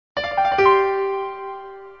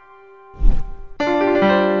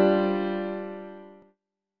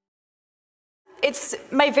it's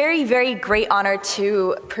my very, very great honor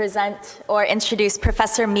to present or introduce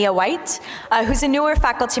Professor Mia White, who's a newer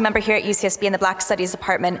faculty member here at UCSB in the Black Studies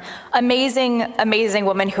Department. Amazing, amazing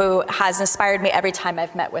woman who has inspired me every time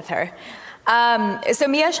I've met with her. So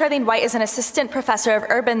Mia Charlene White is an assistant professor of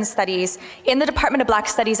urban studies in the Department of Black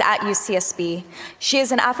Studies at UCSB. She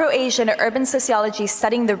is an Afro-Asian urban sociology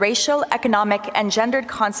studying the racial, economic, and gendered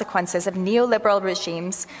consequences of neoliberal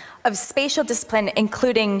regimes of spatial discipline,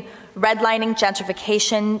 including redlining,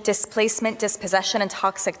 gentrification, displacement, dispossession, and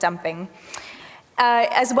toxic dumping,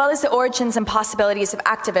 as well as the origins and possibilities of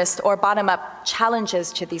activist or bottom-up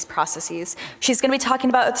challenges to these processes. She's going to be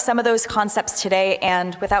talking about some of those concepts today,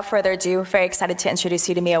 and without further ado, very excited to introduce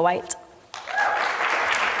you to Mia White.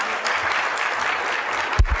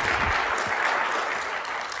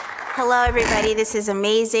 Hello, everybody. This is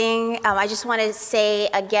amazing. I just want to say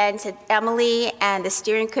again to Emily and the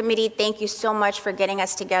steering committee, thank you so much for getting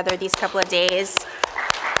us together these couple of days.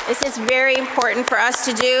 This is very important for us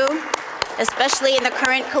to do, especially in the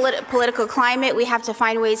current political climate. We have to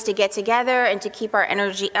find ways to get together and to keep our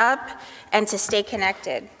energy up and to stay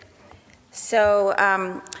connected. So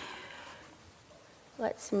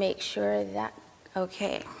let's make sure that,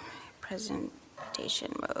 okay,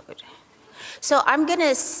 presentation mode. So I'm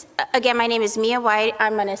gonna, again, my name is Mia White.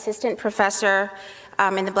 I'm an assistant professor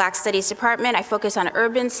in the Black Studies Department. I focus on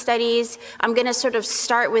urban studies. I'm gonna sort of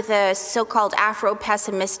start with a so-called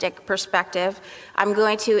Afro-pessimistic perspective. I'm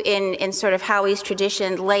going to, in sort of Howie's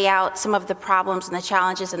tradition, lay out some of the problems and the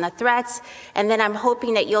challenges and the threats. And then I'm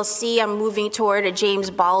hoping that you'll see I'm moving toward a James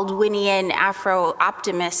Baldwinian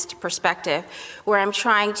Afro-optimist perspective, where I'm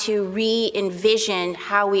trying to re-envision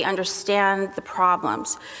how we understand the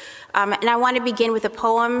problems. And I want to begin with a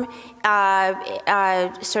poem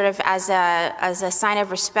sort of as a sign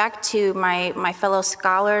of respect to my fellow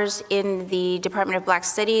scholars in the Department of Black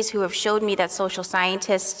Studies who have showed me that social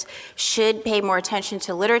scientists should pay more attention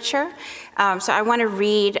to literature. So I want to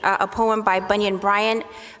read a poem by Bunyan Bryant,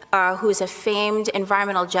 who is a famed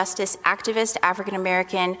environmental justice activist,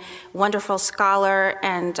 African-American, wonderful scholar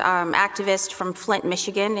and activist from Flint,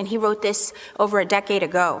 Michigan. And he wrote this over a decade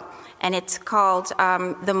ago. And it's called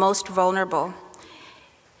The Most Vulnerable.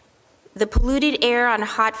 The polluted air on a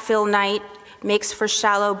hot fill night makes for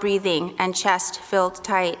shallow breathing and chest filled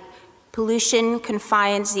tight. Pollution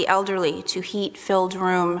confines the elderly to heat-filled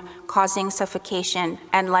room, causing suffocation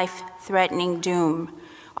and life-threatening doom.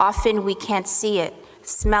 Often we can't see it,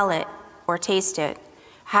 smell it, or taste it.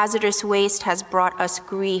 Hazardous waste has brought us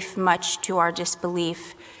grief, much to our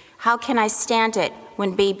disbelief. How can I stand it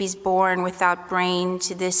when babies born without brain?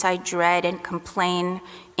 To this I dread and complain.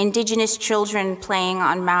 Indigenous children playing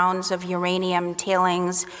on mounds of uranium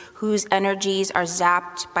tailings whose energies are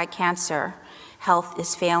zapped by cancer. Health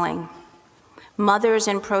is failing. Mothers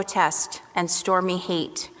in protest and stormy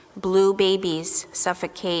hate. Blue babies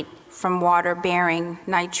suffocate from water-bearing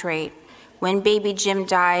nitrate. When baby Jim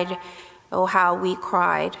died, oh how we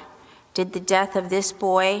cried. Did the death of this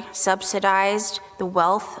boy subsidize the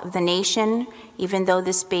wealth of the nation, even though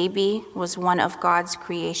this baby was one of God's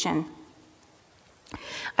creation?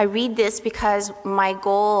 I read this because my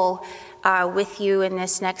goal with you in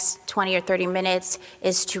this next 20 or 30 minutes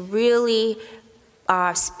is to really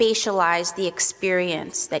spatialize the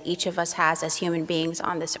experience that each of us has as human beings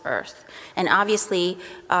on this earth. And obviously,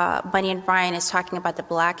 Bunyan Bryant is talking about the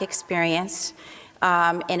Black experience,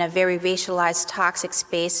 in a very racialized, toxic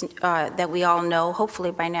space that we all know,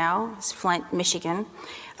 hopefully by now, is Flint, Michigan.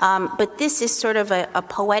 But this is sort of a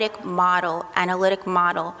poetic model, analytic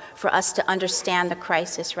model for us to understand the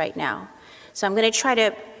crisis right now. So I'm going to try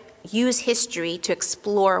to use history to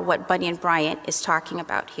explore what Bunyan Bryant is talking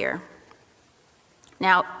about here.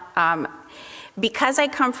 Now, because I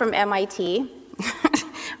come from MIT,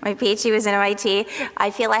 my PhD was in MIT, I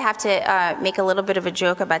feel I have to make a little bit of a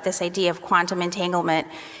joke about this idea of quantum entanglement,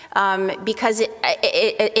 because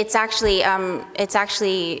it's actually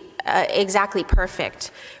exactly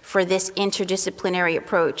perfect for this interdisciplinary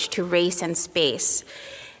approach to race and space.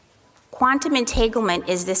 Quantum entanglement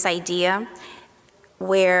is this idea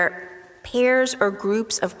where pairs or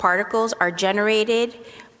groups of particles are generated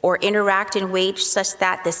or interact in ways such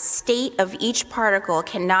that the state of each particle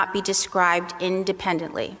cannot be described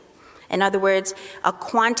independently. In other words, a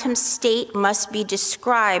quantum state must be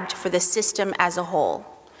described for the system as a whole.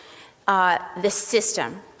 The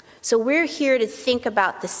system. So we're here to think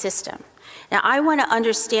about the system. Now I want to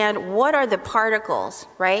understand what are the particles,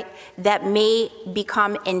 right, that may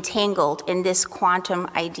become entangled in this quantum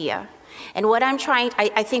idea. And what I'm trying,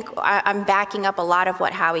 I think I'm backing up a lot of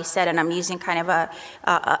what Howie said, and I'm using kind of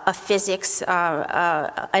a physics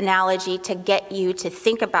analogy to get you to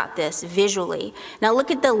think about this visually. Now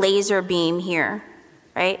look at the laser beam here,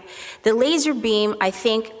 right? The laser beam, I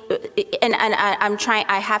think, and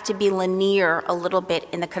I have to be linear a little bit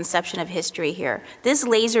in the conception of history here. This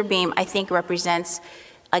laser beam, I think, represents,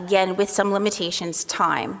 again, with some limitations,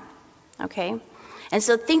 time, okay? And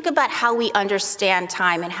so think about how we understand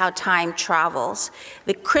time and how time travels.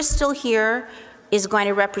 The crystal here is going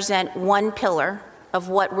to represent one pillar of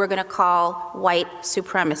what we're going to call white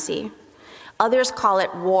supremacy. Others call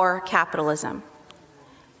it war capitalism.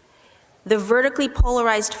 The vertically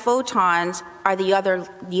polarized photons are the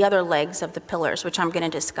other legs of the pillars, which I'm going to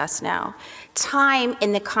discuss now. Time,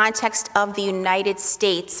 in the context of the United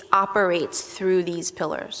States, operates through these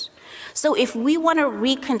pillars. So if we want to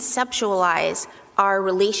reconceptualize our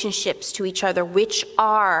relationships to each other, which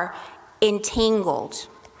are entangled,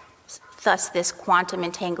 thus this quantum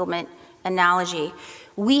entanglement analogy,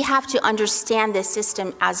 we have to understand this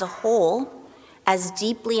system as a whole, as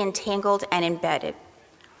deeply entangled and embedded.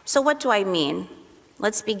 So what do I mean?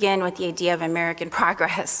 Let's begin with the idea of American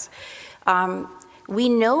progress. We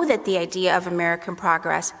know that the idea of American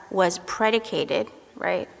progress was predicated,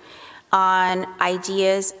 right, on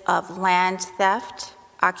ideas of land theft,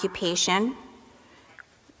 occupation,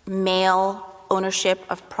 male ownership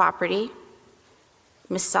of property,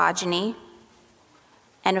 misogyny,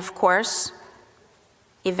 and of course,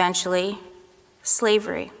 eventually,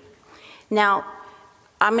 slavery. Now,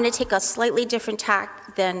 I'm going to take a slightly different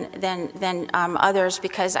tack than others,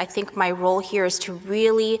 because I think my role here is to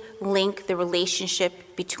really link the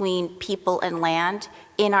relationship between people and land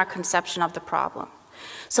in our conception of the problem.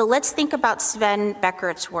 So let's think about Sven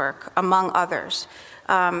Beckert's work, among others.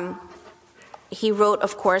 He wrote,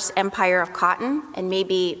 of course, Empire of Cotton, and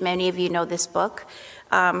maybe many of you know this book,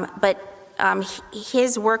 but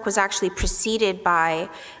his work was actually preceded by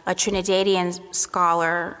a Trinidadian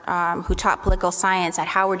scholar who taught political science at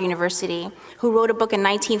Howard University, who wrote a book in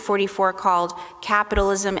 1944 called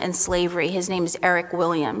Capitalism and Slavery. His name is Eric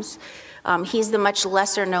Williams. He's the much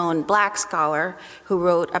lesser known black scholar who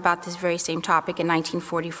wrote about this very same topic in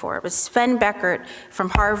 1944. But Sven Beckert from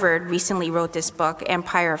Harvard recently wrote this book,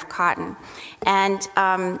 Empire of Cotton. And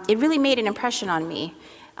it really made an impression on me.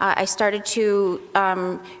 I started to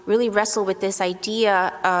really wrestle with this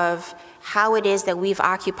idea of how it is that we've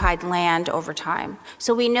occupied land over time.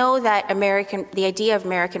 So we know that the idea of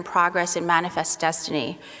American progress and manifest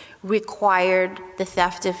destiny required the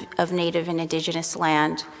theft of native and indigenous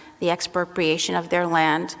land, the expropriation of their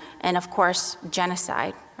land, and of course,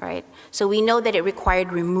 genocide, right? So we know that it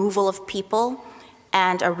required removal of people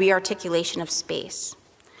and a rearticulation of space.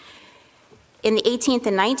 In the 18th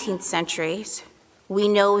and 19th centuries, we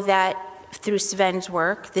know that through Sven's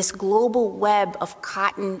work, this global web of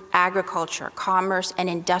cotton agriculture, commerce, and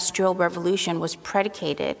industrial revolution was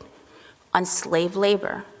predicated on slave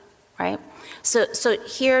labor, right? So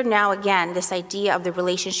here now again, this idea of the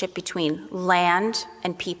relationship between land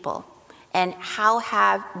and people, and how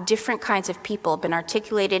have different kinds of people been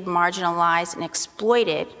articulated, marginalized, and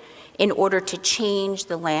exploited in order to change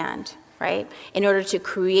the land, right? In order to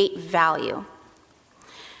create value.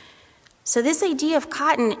 So this idea of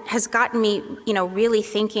cotton has gotten me, really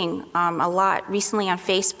thinking a lot. Recently on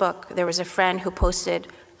Facebook, there was a friend who posted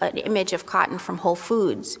an image of cotton from Whole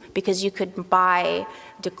Foods, because you could buy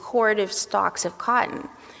decorative stalks of cotton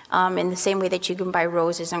in the same way that you can buy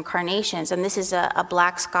roses and carnations. And this is a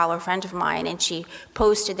black scholar friend of mine, and she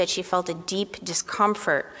posted that she felt a deep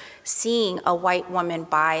discomfort seeing a white woman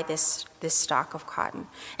buy this stalk of cotton.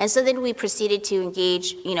 And so then we proceeded to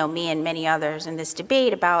engage, me and many others in this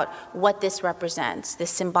debate about what this represents, the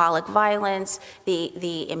symbolic violence,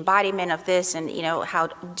 the embodiment of this, and how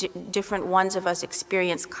different ones of us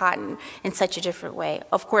experience cotton in such a different way.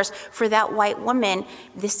 Of course, for that white woman,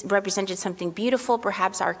 this represented something beautiful,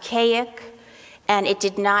 perhaps archaic, and it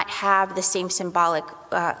did not have the same symbolic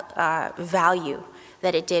value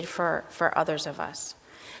that it did for others of us.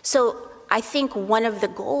 So I think one of the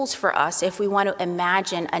goals for us, if we want to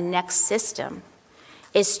imagine a next system,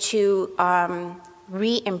 is to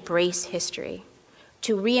re-embrace history,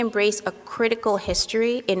 to re-embrace a critical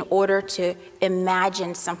history in order to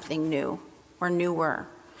imagine something new or newer.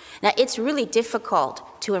 Now, it's really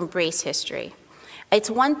difficult to embrace history. It's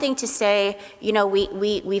one thing to say,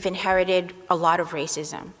 we've inherited a lot of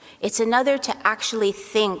racism. It's another to actually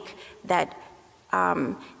think that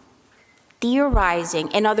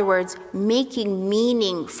theorizing, in other words, making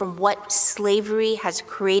meaning from what slavery has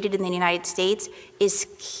created in the United States, is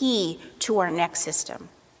key to our next system.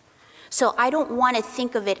 So I don't want to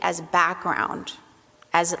think of it as background,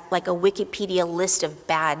 as like a Wikipedia list of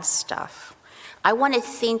bad stuff. I want to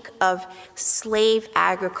think of slave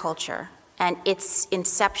agriculture and its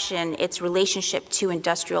inception, its relationship to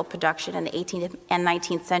industrial production in the 18th and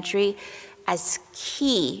 19th century as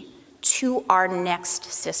key to our next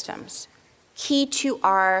systems, key to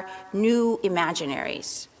our new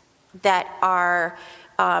imaginaries that are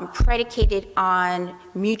predicated on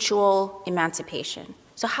mutual emancipation.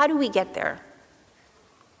 So how do we get there?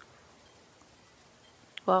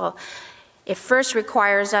 Well, it first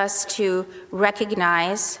requires us to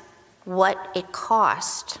recognize what it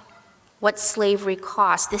cost, what slavery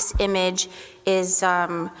cost. This image is,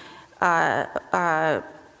 I'm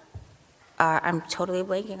totally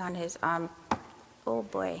blanking on his, oh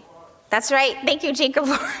boy. That's right, thank you, Jacob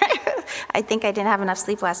Lawrence. I think I didn't have enough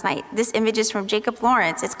sleep last night. This image is from Jacob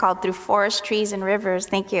Lawrence. It's called Through Forest, Trees, and Rivers,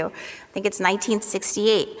 thank you. I think it's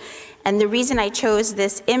 1968. And the reason I chose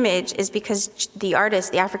this image is because the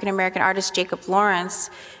artist, the African-American artist Jacob Lawrence,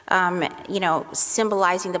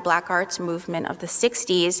 symbolizing the Black arts movement of the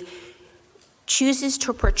 60s, chooses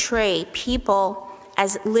to portray people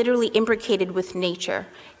as literally imbricated with nature.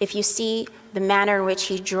 If you see the manner in which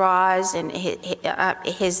he draws and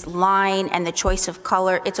his line and the choice of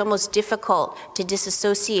color, it's almost difficult to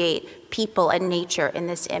disassociate people and nature in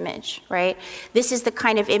this image, right? This is the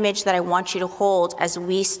kind of image that I want you to hold as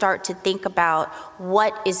we start to think about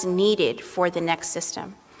what is needed for the next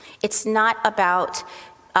system. It's not about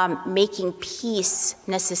making peace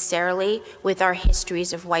necessarily with our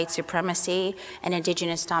histories of white supremacy and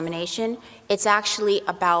indigenous domination. It's actually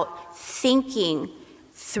about thinking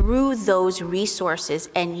through those resources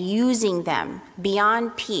and using them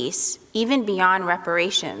beyond peace, even beyond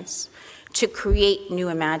reparations, to create new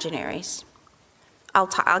imaginaries.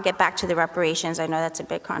 I'll get back to the reparations. I know that's a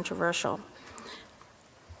bit controversial.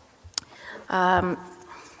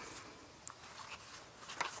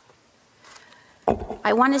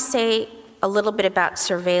 I want to say a little bit about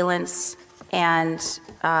surveillance and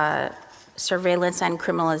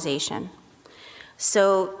criminalization.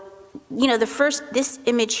 So, this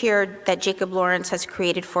image here that Jacob Lawrence has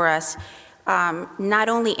created for us not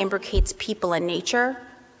only imbricates people and nature,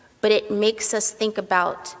 but it makes us think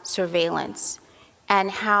about surveillance and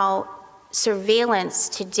how surveillance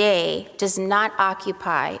today does not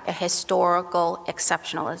occupy a historical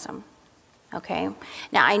exceptionalism. Okay?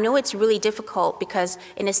 Now, I know it's really difficult because,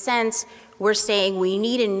 in a sense, we're saying we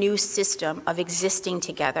need a new system of existing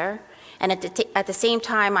together, and at the same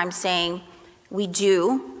time, I'm saying we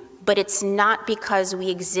do, but it's not because we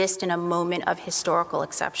exist in a moment of historical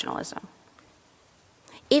exceptionalism.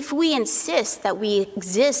 If we insist that we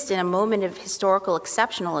exist in a moment of historical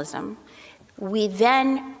exceptionalism, we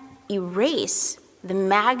then erase the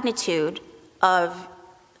magnitude of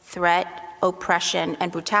threat, oppression,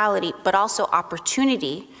 and brutality, but also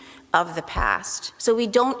opportunity of the past. So we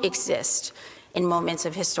don't exist in moments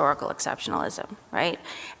of historical exceptionalism, right?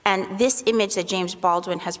 And this image that James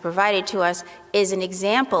Baldwin has provided to us is an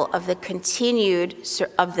example of the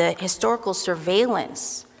historical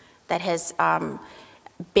surveillance that has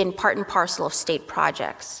been part and parcel of state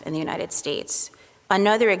projects in the United States.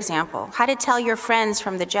 Another example, how to tell your friends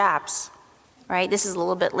from the Japs, right? This is a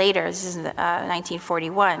little bit later, this is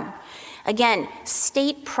 1941. Again,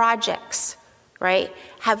 state projects, right,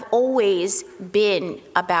 have always been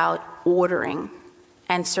about ordering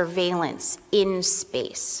and surveillance in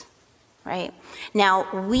space, right? Now,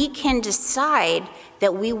 we can decide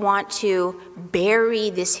that we want to bury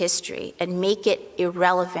this history and make it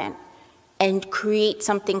irrelevant and create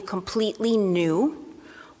something completely new,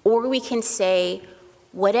 or we can say,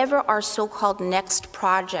 whatever our so-called next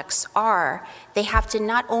projects are, they have to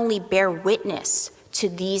not only bear witness to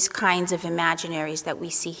these kinds of imaginaries that we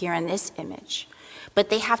see here in this image, but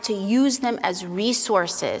they have to use them as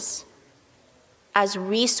resources,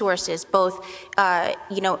 both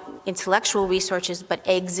intellectual resources, but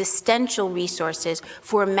existential resources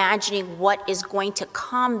for imagining what is going to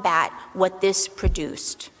combat what this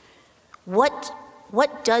produced. What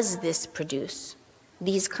does this produce?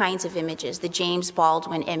 These kinds of images, the James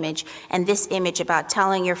Baldwin image, and this image about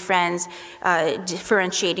telling your friends,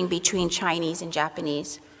 differentiating between Chinese and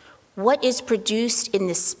Japanese. What is produced in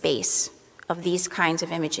the space of these kinds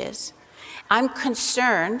of images? I'm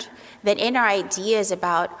concerned that in our ideas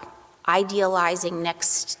about idealizing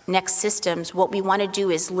next systems, what we want to do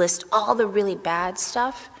is list all the really bad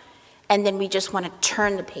stuff, and then we just want to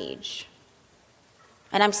turn the page.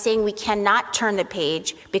 And I'm saying we cannot turn the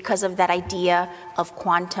page because of that idea of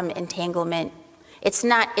quantum entanglement. It's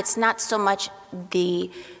not so much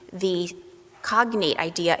the cognate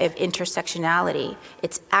idea of intersectionality.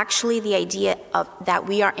 It's actually the idea of that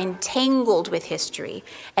we are entangled with history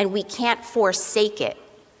and we can't forsake it.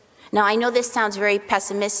 Now, I know this sounds very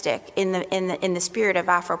pessimistic in the spirit of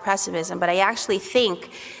Afro-pessimism, but I actually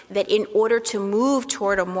think that in order to move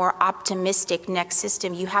toward a more optimistic next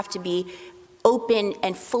system, you have to be open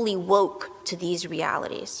and fully woke to these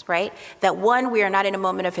realities, right? That one, we are not in a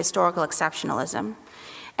moment of historical exceptionalism.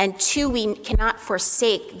 And two, we cannot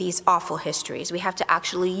forsake these awful histories. We have to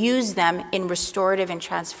actually use them in restorative and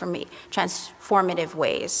transformative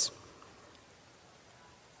ways.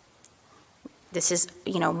 This is,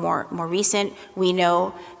 more recent. We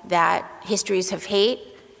know that histories of hate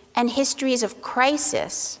and histories of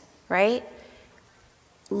crisis, right,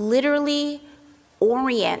 literally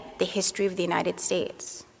orient the history of the United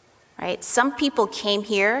States, right? Some people came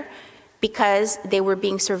here because they were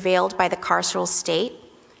being surveilled by the carceral state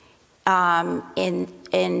in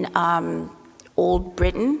old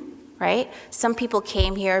Britain, right? Some people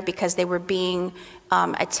came here because they were being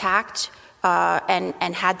attacked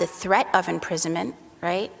and had the threat of imprisonment,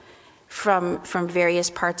 right, from various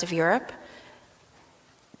parts of Europe.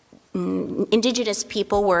 Indigenous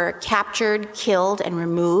people were captured, killed, and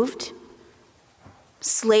removed.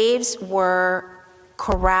 Slaves were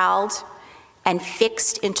corralled and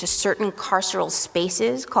fixed into certain carceral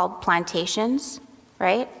spaces called plantations,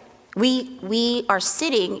 right? We are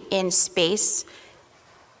sitting in space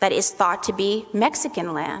that is thought to be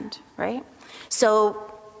Mexican land, right? So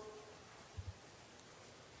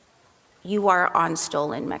you are on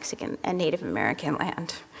stolen Mexican and Native American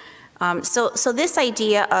land. So this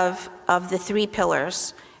idea of the three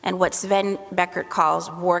pillars and what Sven Beckert calls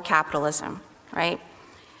war capitalism, right?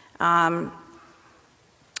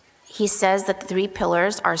 He says that the three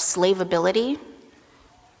pillars are slavability,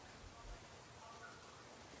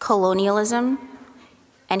 colonialism,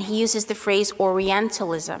 and he uses the phrase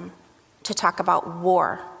Orientalism to talk about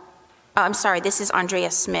war. I'm sorry, this is Andrea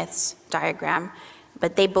Smith's diagram,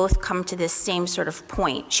 but they both come to this same sort of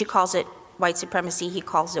point. She calls it white supremacy, he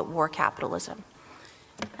calls it war capitalism.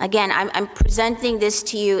 Again, I'm presenting this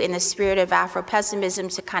to you in the spirit of Afro-pessimism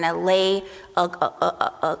to kind of lay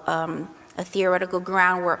a theoretical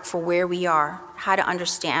groundwork for where we are, how to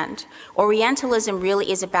understand. Orientalism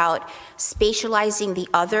really is about spatializing the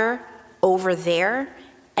other over there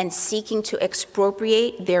and seeking to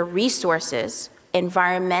expropriate their resources,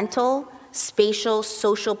 environmental, spatial,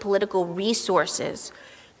 social, political resources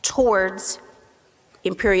towards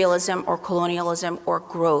imperialism or colonialism or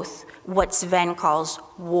growth, what Sven calls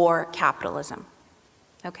war capitalism,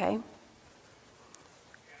 okay?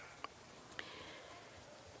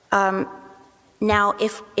 Now,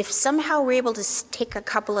 if somehow we're able to take a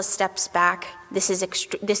couple of steps back, this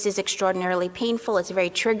is extraordinarily painful, it's very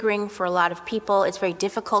triggering for a lot of people, it's very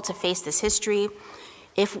difficult to face this history.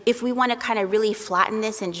 If we want to kind of really flatten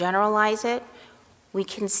this and generalize it, we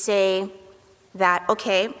can say that,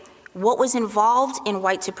 okay, what was involved in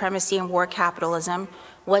white supremacy and war capitalism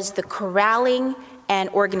was the corralling and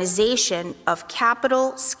organization of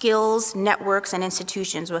capital, skills, networks, and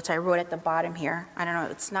institutions, which I wrote at the bottom here. I don't know,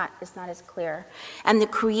 it's not as clear. And the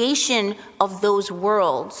creation of those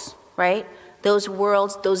worlds, right? Those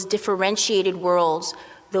worlds, those differentiated worlds,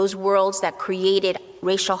 those worlds that created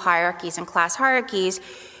racial hierarchies and class hierarchies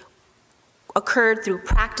occurred through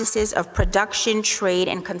practices of production, trade,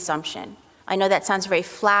 and consumption. I know that sounds very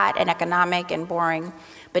flat and economic and boring,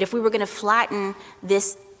 but if we were going to flatten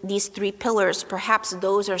these three pillars, perhaps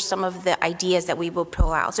those are some of the ideas that we will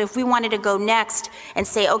pull out. So if we wanted to go next and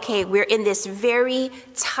say, okay, we're in this very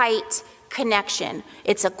tight connection.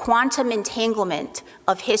 It's a quantum entanglement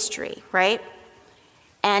of history, right?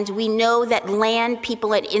 And we know that land,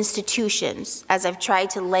 people, and institutions, as I've tried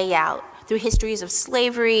to lay out, through histories of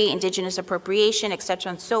slavery, indigenous appropriation, et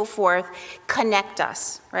cetera, and so forth, connect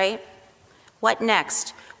us, right? What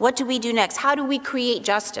next? What do we do next? How do we create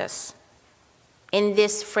justice in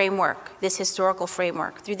this framework, this historical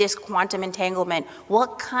framework, through this quantum entanglement?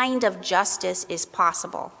 What kind of justice is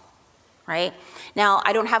possible, right? Now,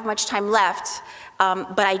 I don't have much time left,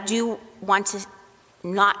 but I do want to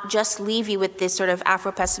not just leave you with this sort of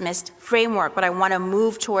Afro-pessimist framework, but I want to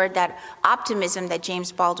move toward that optimism that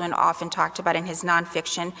James Baldwin often talked about in his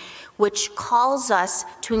nonfiction, which calls us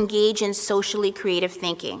to engage in socially creative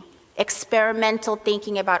thinking, experimental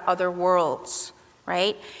thinking about other worlds,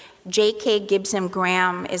 right? J.K. Gibson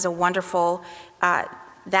Graham is a wonderful,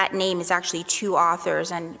 that name is actually two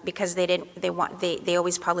authors, and because they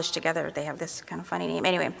always publish together, they have this kind of funny name.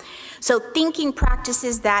 Anyway, so thinking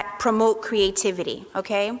practices that promote creativity,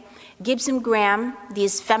 okay? Gibson Graham,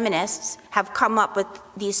 these feminists, have come up with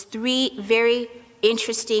these three very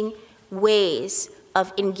interesting ways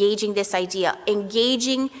of engaging this idea,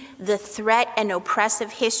 engaging the threat and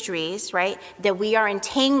oppressive histories, right, that we are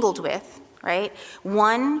entangled with, right?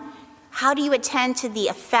 One, how do you attend to the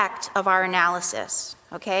effect of our analysis,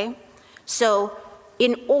 okay? So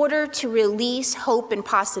in order to release hope and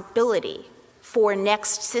possibility for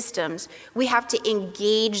next systems, we have to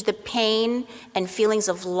engage the pain and feelings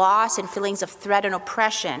of loss and feelings of threat and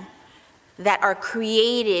oppression that are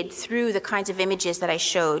created through the kinds of images that I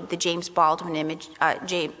showed, the James Baldwin image,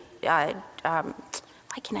 why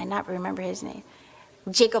can I not remember his name?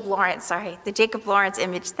 Jacob Lawrence, sorry, the Jacob Lawrence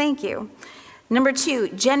image, thank you. Number two,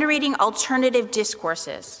 generating alternative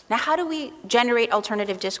discourses. Now, how do we generate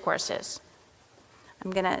alternative discourses? I'm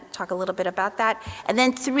gonna talk a little bit about that. And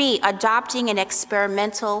then three, adopting an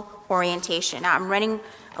experimental orientation. Now, I'm running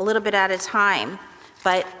a little bit out of time,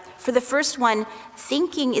 but for the first one,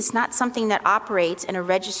 thinking is not something that operates in a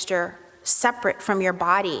register separate from your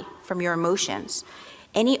body, from your emotions.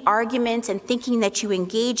 Any arguments and thinking that you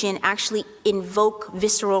engage in actually invoke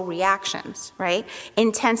visceral reactions, right?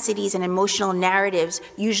 Intensities and emotional narratives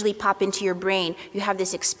usually pop into your brain. You have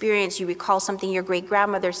this experience, you recall something your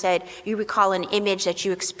great-grandmother said, you recall an image that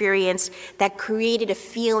you experienced that created a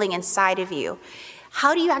feeling inside of you.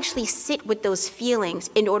 How do you actually sit with those feelings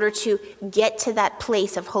in order to get to that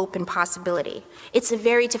place of hope and possibility? It's a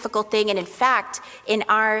very difficult thing, and in fact, in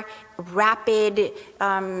our rapid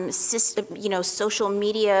system, social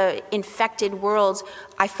media infected worlds,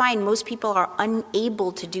 I find most people are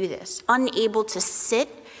unable to do this, unable to sit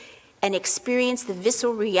and experience the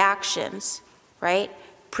visceral reactions, right,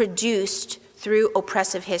 produced through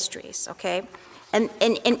oppressive histories, okay?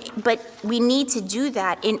 But we need to do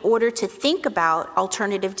that in order to think about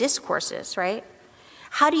alternative discourses, right?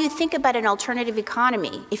 How do you think about an alternative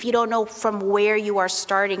economy if you don't know from where you are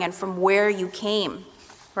starting and from where you came,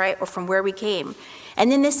 right? Or from where we came.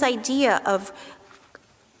 And then this idea of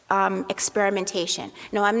experimentation.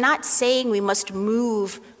 Now, I'm not saying we must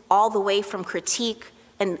move all the way from critique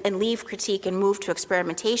and leave critique and move to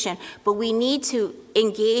experimentation, but we need to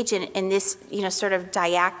engage in this, sort of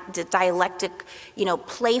dialectic,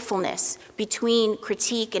 playfulness between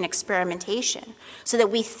critique and experimentation so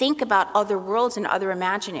that we think about other worlds and other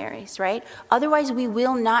imaginaries, right? Otherwise, we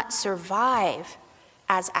will not survive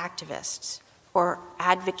as activists or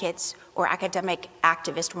advocates or academic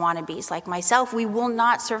activist wannabes like myself. We will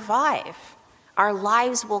not survive. Our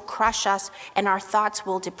lives will crush us and our thoughts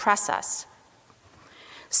will depress us.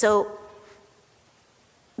 So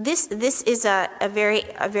this is a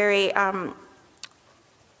very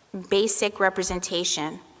basic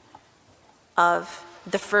representation of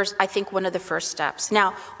the first, I think, one of the first steps.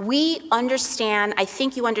 Now, we understand, I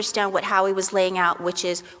think you understand what Howie was laying out, which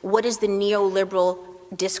is what is the neoliberal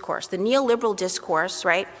discourse. The neoliberal discourse,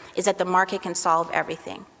 right, is that the market can solve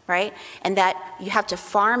everything, right? And that you have to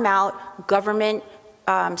farm out government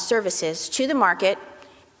services to the market,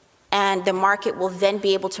 and the market will then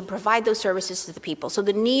be able to provide those services to the people. So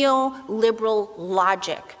the neoliberal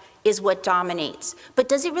logic is what dominates. But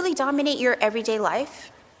does it really dominate your everyday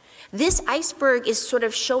life? This iceberg is sort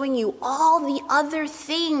of showing you all the other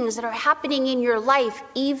things that are happening in your life,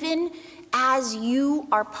 even as you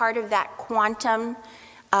are part of that quantum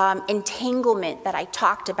entanglement that I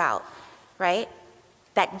talked about, right?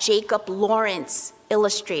 That Jacob Lawrence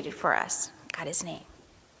illustrated for us. Got his name,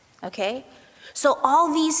 okay? So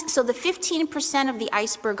so the 15% of the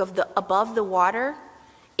iceberg above the water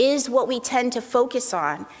is what we tend to focus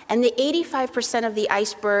on. And the 85% of the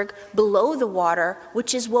iceberg below the water,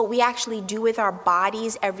 which is what we actually do with our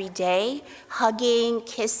bodies every day, hugging,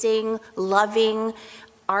 kissing, loving,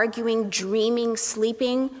 arguing, dreaming,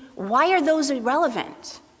 sleeping, why are those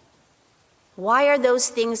irrelevant? Why are those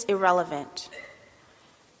things irrelevant?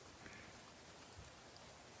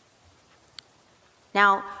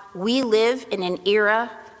 Now, we live in an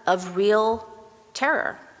era of real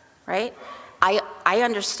terror, right? I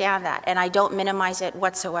understand that, and I don't minimize it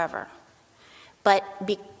whatsoever. But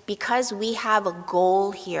because we have a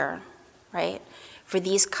goal here, right, for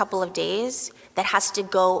these couple of days that has to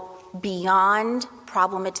go beyond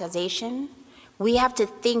problematization, we have to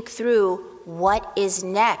think through what is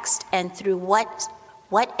next and through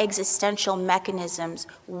what existential mechanisms,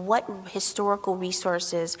 what historical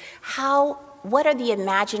resources, what are the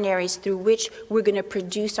imaginaries through which we're going to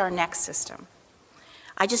produce our next system.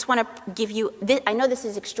 I just want to give you, I know this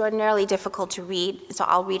is extraordinarily difficult to read, so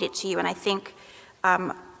I'll read it to you, and I think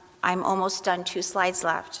I'm almost done, 2 slides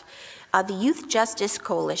left. The Youth Justice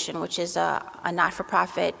Coalition, which is a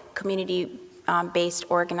not-for-profit, community-based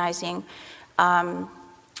organizing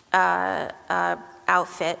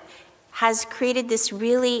outfit, has created this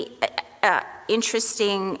really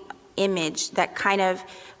interesting image that kind of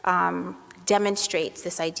demonstrates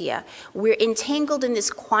this idea. We're entangled in this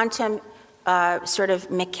quantum sort of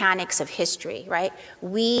mechanics of history, right?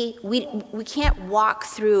 We can't walk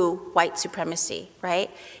through white supremacy, right?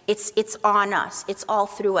 It's on us, it's all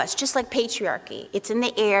through us, just like patriarchy. It's in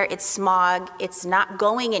the air, it's smog, it's not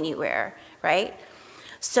going anywhere, right?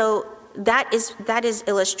 So that is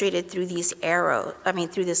illustrated through these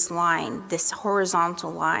through this line, this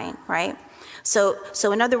horizontal line, right? So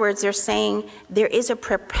in other words, they're saying there is a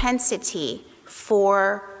propensity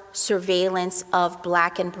for surveillance of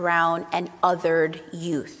Black and brown and othered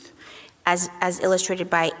youth, as illustrated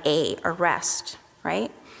by arrest,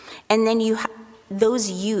 right? And then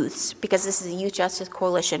those youths, because this is a Youth Justice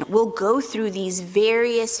Coalition, will go through these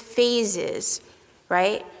various phases,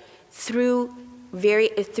 right? Through the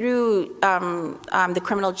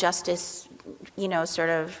criminal justice,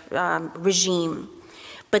 regime.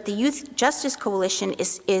 But the Youth Justice Coalition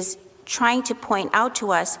is trying to point out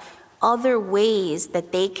to us other ways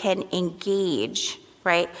that they can engage,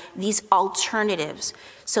 right? These alternatives.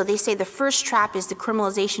 So they say the first trap is the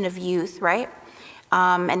criminalization of youth, right?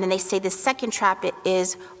 And then they say the second trap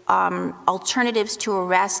is alternatives to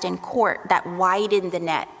arrest and court that widen the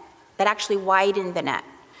net, that actually widen the net.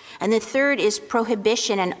 And the third is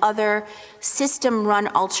prohibition and other system-run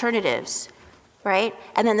alternatives, right?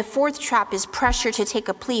 And then the fourth trap is pressure to take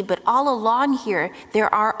a plea. But all along here,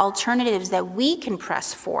 there are alternatives that we can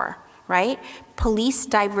press for, right? Police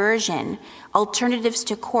diversion, alternatives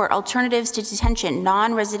to court, alternatives to detention,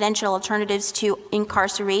 non-residential alternatives to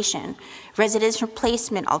incarceration, residential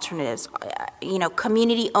placement alternatives,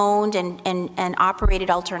 community-owned and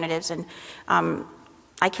operated alternatives. And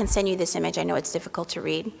I can send you this image. I know it's difficult to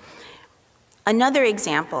read. Another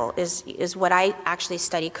example is what I actually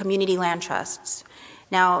study, community land trusts.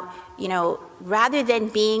 Now, rather than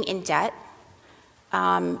being in debt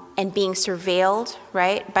and being surveilled,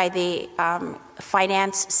 right, by the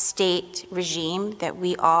finance state regime that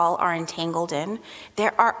we all are entangled in,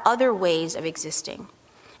 there are other ways of existing.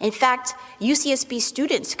 In fact, UCSB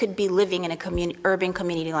students could be living in a urban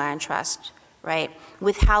community land trust, right,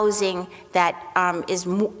 with housing that is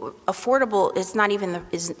affordable. Is not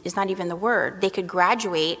even the word. They could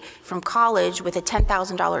graduate from college with a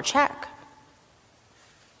 $10,000 check.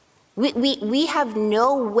 We have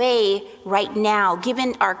no way right now,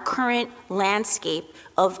 given our current landscape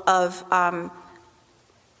of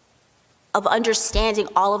understanding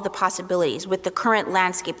all of the possibilities with the current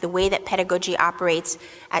landscape, the way that pedagogy operates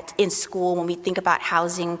in school when we think about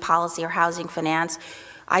housing policy or housing finance.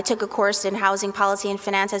 I took a course in housing policy and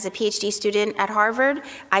finance as a PhD student at Harvard.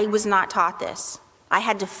 I was not taught this. I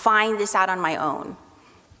had to find this out on my own,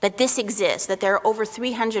 that this exists, that there are over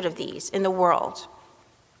 300 of these in the world,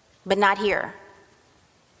 but not here.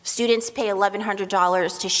 Students pay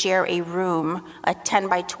 $1,100 to share a room, a 10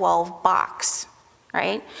 by 12 box,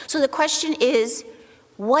 right? So the question is,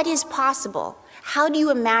 what is possible? How do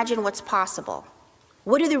you imagine what's possible?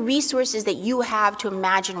 What are the resources that you have to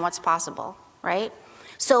imagine what's possible, right?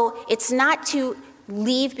 So it's not to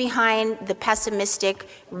leave behind the pessimistic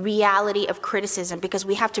reality of criticism, because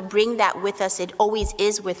we have to bring that with us. It always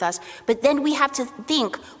is with us. But then we have to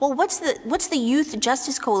think, well, what's the Youth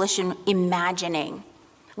Justice Coalition imagining?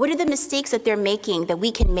 What are the mistakes that they're making that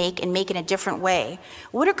we can make and make in a different way?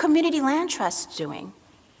 What are community land trusts doing?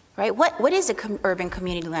 Right? What is an urban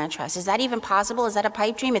community land trust? Is that even possible? Is that a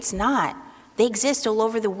pipe dream? It's not. They exist all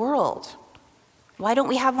over the world. Why don't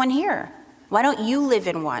we have one here? Why don't you live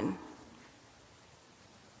in one?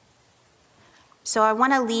 So I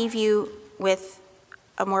want to leave you with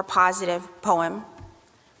a more positive poem.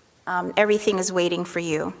 Everything is waiting for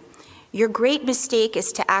you. Your great mistake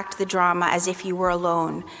is to act the drama as if you were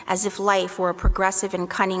alone, as if life were a progressive and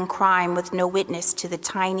cunning crime with no witness to the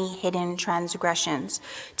tiny hidden transgressions.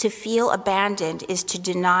 To feel abandoned is to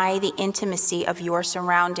deny the intimacy of your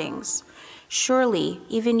surroundings. Surely,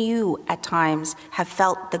 even you, at times, have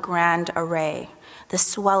felt the grand array, the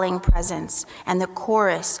swelling presence, and the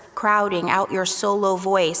chorus crowding out your solo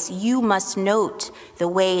voice. You must note the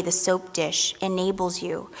way the soap dish enables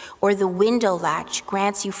you, or the window latch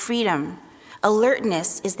grants you freedom.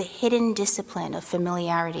 Alertness is the hidden discipline of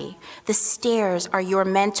familiarity. The stairs are your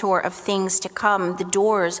mentor of things to come. The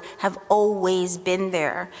doors have always been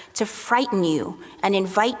there to frighten you and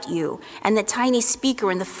invite you, and the tiny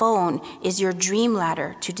speaker in the phone is your dream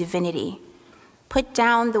ladder to divinity. Put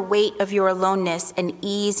down the weight of your aloneness and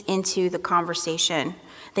ease into the conversation.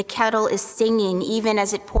 The kettle is singing even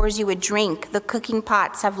as it pours you a drink. The cooking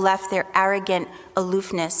pots have left their arrogant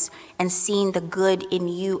aloofness and seen the good in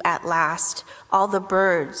you at last. All the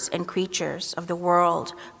birds and creatures of the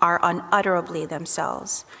world are unutterably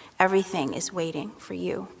themselves. Everything is waiting for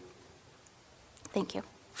you. Thank you.